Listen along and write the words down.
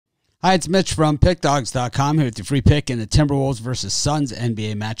Hi, it's Mitch from PickDawgz.com here with your free pick in the Timberwolves versus Suns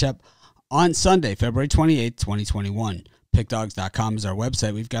NBA matchup on Sunday, February 28th, 2021. PickDawgz.com is our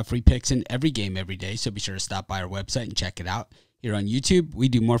website. We've got free picks in every game every day, so be sure to stop by our website and check it out. Here on YouTube, we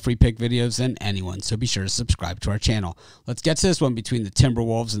do more free pick videos than anyone, so be sure to subscribe to our channel. Let's get to this one between the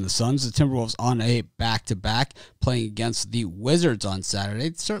Timberwolves and the Suns. The Timberwolves on a back-to-back playing against the Wizards on Saturday.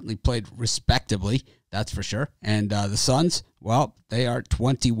 They certainly played respectably, that's for sure. And the Suns, well, they are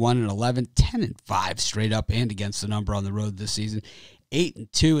 21-11, 10-5 straight up and against the number on the road this season.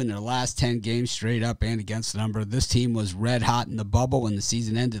 8-2 in their last 10 games straight up and against the number. This team was red hot in the bubble when the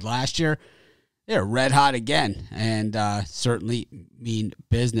season ended last year. They're red hot again and certainly mean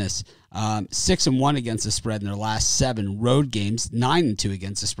business. 6-1 against the spread in their last 7 road games. 9-2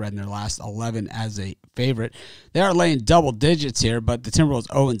 against the spread in their last 11 as a favorite. They are laying double digits here, but the Timberwolves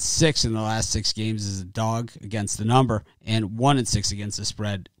 0-6 in the last 6 games as a dog against the number and 1-6 against the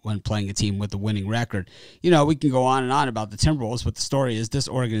spread when playing a team with a winning record. You know, we can go on and on about the Timberwolves, but the story is this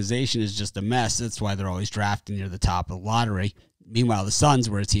organization is just a mess. That's why they're always drafting near the top of the lottery. Meanwhile, the Suns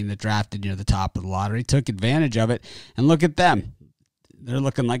were a team that drafted near the top of the lottery, took advantage of it, and look at them. They're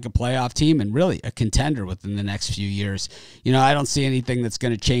looking like a playoff team and really a contender within the next few years. You know, I don't see anything that's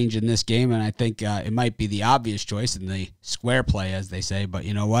going to change in this game, and I think it might be the obvious choice in the square play, as they say, but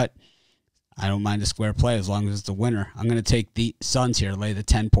you know what? I don't mind a square play as long as it's a winner. I'm going to take the Suns here, lay the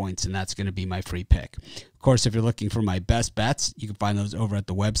 10 points, and that's going to be my free pick. Of course, if you're looking for my best bets, you can find those over at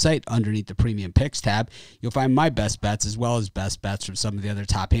the website underneath the Premium Picks tab. You'll find my best bets as well as best bets from some of the other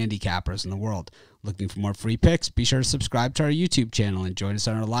top handicappers in the world. Looking for more free picks? Be sure to subscribe to our YouTube channel and join us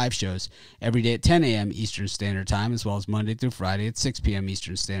on our live shows every day at 10 a.m. Eastern Standard Time, as well as Monday through Friday at 6 p.m.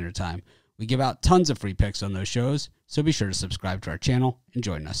 Eastern Standard Time. We give out tons of free picks on those shows, so be sure to subscribe to our channel and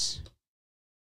join us.